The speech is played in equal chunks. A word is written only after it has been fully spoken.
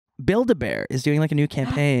Build-A-Bear is doing like a new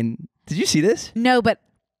campaign. Did you see this? No, but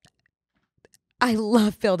I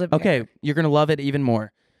love Build-A-Bear. Okay, you're going to love it even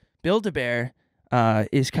more. Build-A-Bear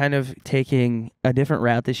is kind of taking a different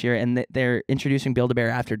route this year, and they're introducing Build-A-Bear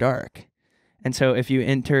After Dark. And so if you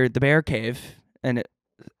enter the Bear Cave, and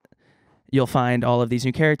you'll find all of these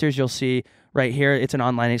new characters. You'll see right here, it's an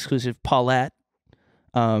online exclusive Paulette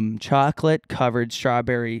chocolate-covered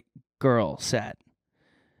strawberry girl set.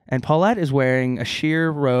 And Paulette is wearing a sheer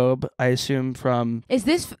robe, I assume, from Is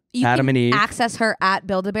this Adam and Eve. Access her at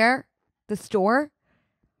Build-A-Bear, the store?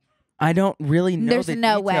 I don't really know There's the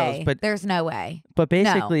no details, way. but There's no way. But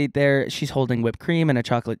basically, she's holding whipped cream and a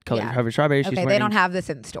chocolate-colored covered strawberry. Okay, they don't have this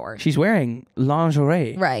in stores. She's wearing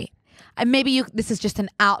lingerie. Right. And maybe this is just an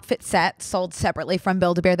outfit set sold separately from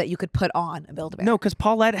Build-A-Bear that you could put on a Build-A-Bear. No, because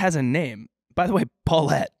Paulette has a name. By the way,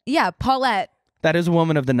 Paulette. Yeah, Paulette. That is a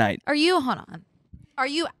woman of the night. Hold on. Are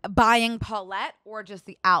you buying Paulette or just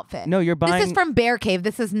the outfit? No, you're buying. This is from Bear Cave.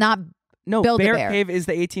 This is not Build-A-Bear. Bear Cave is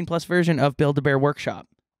the 18+ version of Build-A-Bear Workshop.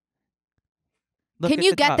 Can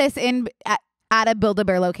you get this in at a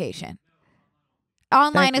Build-A-Bear location?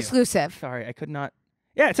 Online exclusive. Sorry, I could not.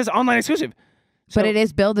 Yeah, it says online exclusive. But it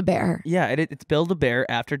is Build-A-Bear. Yeah, it's Build-A-Bear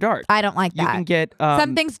After Dark. I don't like that. You can get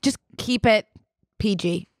some things. Just keep it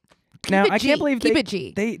PG. Now I can't believe keep it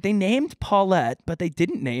G. They named Paulette, but they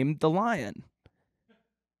didn't name the lion.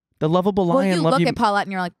 The lovable lion. Well, you look at Paulette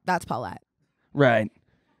and you're like, that's Paulette. Right.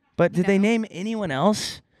 But did they name anyone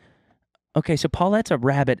else? Okay, so Paulette's a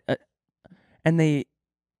rabbit, and they.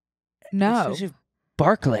 No.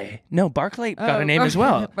 Barclay. No, Barclay got a name as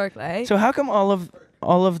well. Barclay. So how come all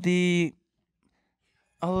of the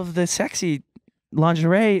sexy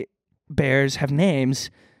lingerie bears have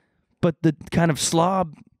names, but the kind of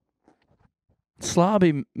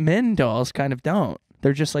slobby men dolls kind of don't?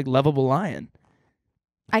 They're just like lovable lion.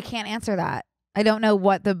 I can't answer that. I don't know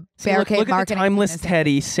what the Bear Cave marketing. Look at the Timeless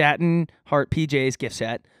Teddy satin heart PJs gift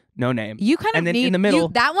set. No name. You kind of and then need in the middle.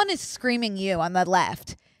 That one is screaming you on the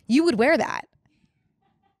left. You would wear that.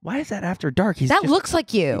 Why is that After Dark? That looks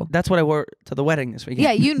like you. That's what I wore to the wedding this weekend.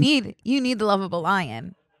 Yeah, you need the lovable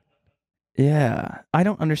lion. Yeah, I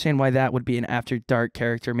don't understand why that would be an After Dark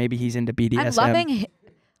character. Maybe he's into BDSM. I'm loving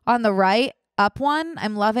on the right up one.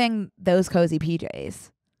 I'm loving those cozy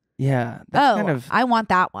PJs. Yeah. That's kind of, I want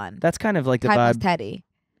that one. That's kind of like the Timeless vibe. Teddy.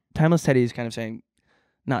 Timeless Teddy is kind of saying,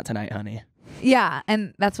 "Not tonight, honey." Yeah,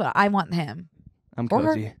 and that's what I want him. I'm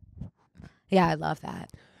cozy. Yeah, I love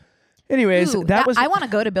that. Anyways, that was. I want to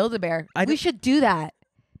go to Build-A-Bear. We should do that.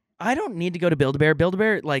 I don't need to go to Build-A-Bear.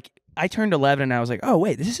 Build-A-Bear, like I turned 11 and I was like, "Oh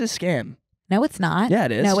wait, this is a scam." No, it's not. Yeah,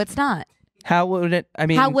 it is. No, it's not. How would it? I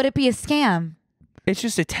mean, how would it be a scam? It's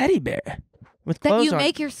just a teddy bear with that clothes you on.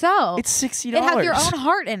 make yourself. It's $60. It has your own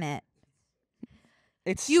heart in it.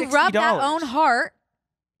 It's you $60. rub that own heart.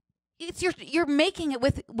 It's you're making it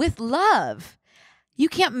with love. You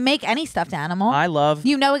can't make any stuffed animal. I love.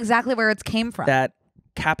 You know exactly where it came from. That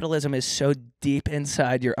capitalism is so deep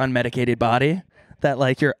inside your unmedicated body that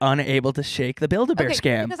like you're unable to shake the Build-A-Bear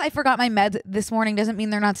scam. Because I forgot my meds this morning doesn't mean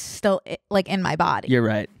they're not still like in my body. You're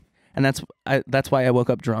right, and that's why I woke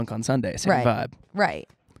up drunk on Sunday. Same vibe. Right.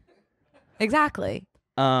 Exactly.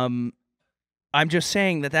 I'm just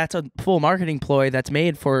saying that's a full marketing ploy that's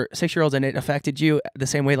made for 6-year-olds, and it affected you the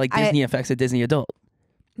same way like Disney affects a Disney adult.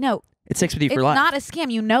 No. It sticks with you for life. It's not a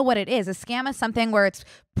scam. You know what it is. A scam is something where it's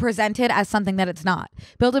presented as something that it's not.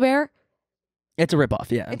 Build-A-Bear? It's a ripoff,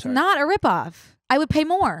 yeah. It's not a ripoff. I would pay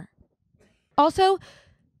more. Also,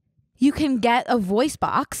 you can get a voice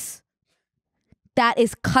box that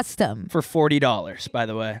is custom. For $40, by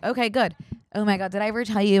the way. Okay, good. Oh my God, did I ever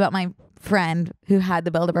tell you about my friend who had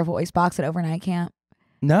the Build-A-Bear voice box at overnight camp?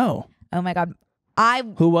 No. Oh my God.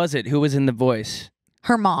 Who was it? Who was in the voice?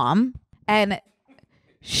 Her mom. And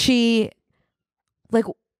she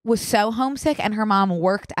was so homesick, and her mom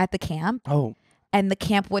worked at the camp. Oh. And the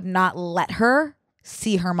camp would not let her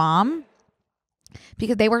see her mom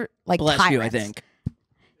because they were like tyrants. You, I think.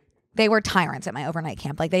 They were tyrants at my overnight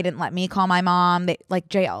camp. Like they didn't let me call my mom. They like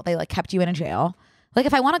jail. They like kept you in a jail. Like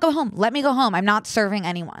if I want to go home, let me go home. I'm not serving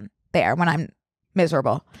anyone there when I'm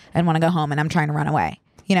miserable and want to go home and I'm trying to run away,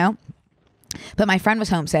 you know? But my friend was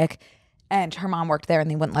homesick and her mom worked there, and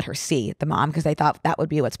they wouldn't let her see the mom because they thought that would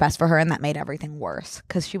be what's best for her, and that made everything worse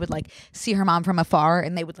because she would like see her mom from afar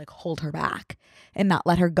and they would like hold her back and not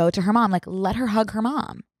let her go to her mom. Like let her hug her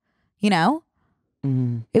mom, you know?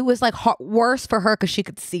 It was like worse for her because she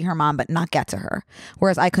could see her mom but not get to her,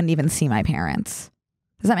 whereas I couldn't even see my parents.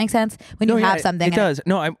 Does that make sense? When you have something, it does.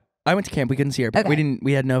 No, I went to camp. We couldn't see her. But Okay.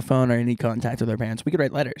 We had no phone or any contact with our parents. We could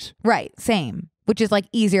write letters. Right, same. Which is like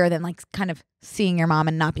easier than like kind of seeing your mom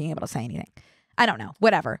and not being able to say anything. I don't know.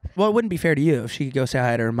 Whatever. Well, it wouldn't be fair to you if she could go say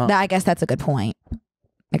hi to her mom. I guess that's a good point.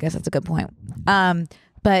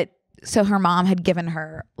 But so her mom had given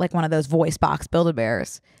her like one of those voice box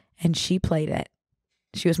Build-A-Bears, and she played it.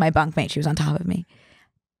 She was my bunkmate. She was on top of me.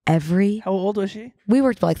 How old was she? We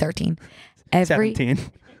were like 13. 17.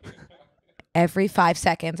 Every 5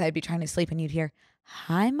 seconds, I'd be trying to sleep, and you'd hear,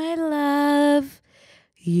 "Hi, my love.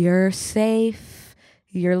 You're safe.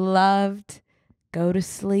 You're loved. Go to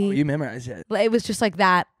sleep." Oh, you memorized it. It was just like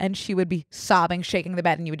that, and she would be sobbing, shaking the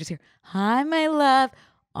bed, and you would just hear, "Hi, my love,"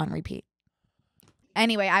 on repeat.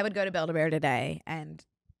 Anyway, I would go to Build-A-Bear today and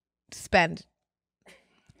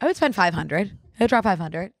I would spend $500. I would drop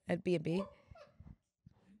 $500 at B&B.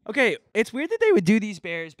 Okay, it's weird that they would do these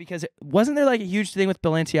bears because wasn't there like a huge thing with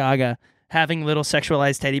Balenciaga having little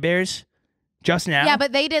sexualized teddy bears just now? Yeah,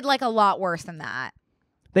 but they did like a lot worse than that.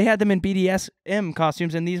 They had them in BDSM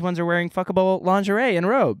costumes, and these ones are wearing fuckable lingerie and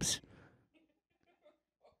robes.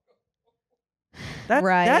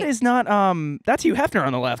 That is not that's Hugh Hefner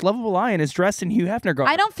on the left. Lovable Lion is dressed in Hugh Hefner garb.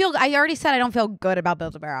 I already said I don't feel good about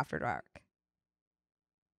Build-A-Bear After Dark.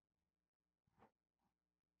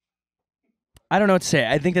 I don't know what to say.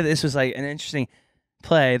 I think that this was like an interesting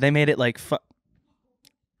play. They made it like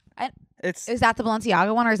Is that the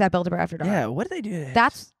Balenciaga one, or is that Build-A-Bear After Dark? Yeah, what did they do to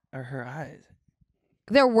That's or her eyes?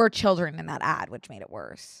 There were children in that ad, which made it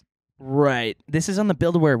worse. Right. This is on the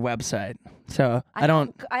Build-A-Wear website. So I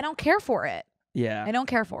don't care for it. Yeah. I don't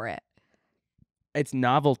care for it. It's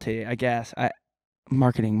novelty, I guess.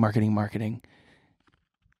 Marketing.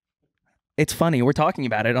 It's funny. We're talking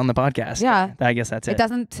about it on the podcast. Yeah. I guess that's it. It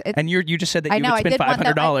doesn't. And you just said that you know, would spend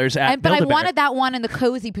 $500 at but I Build-A-Bear. wanted that one in the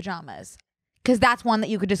cozy pajamas because that's one that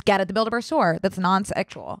you could just get at the Build-A-Bear store. That's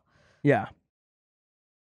non-sexual. Yeah.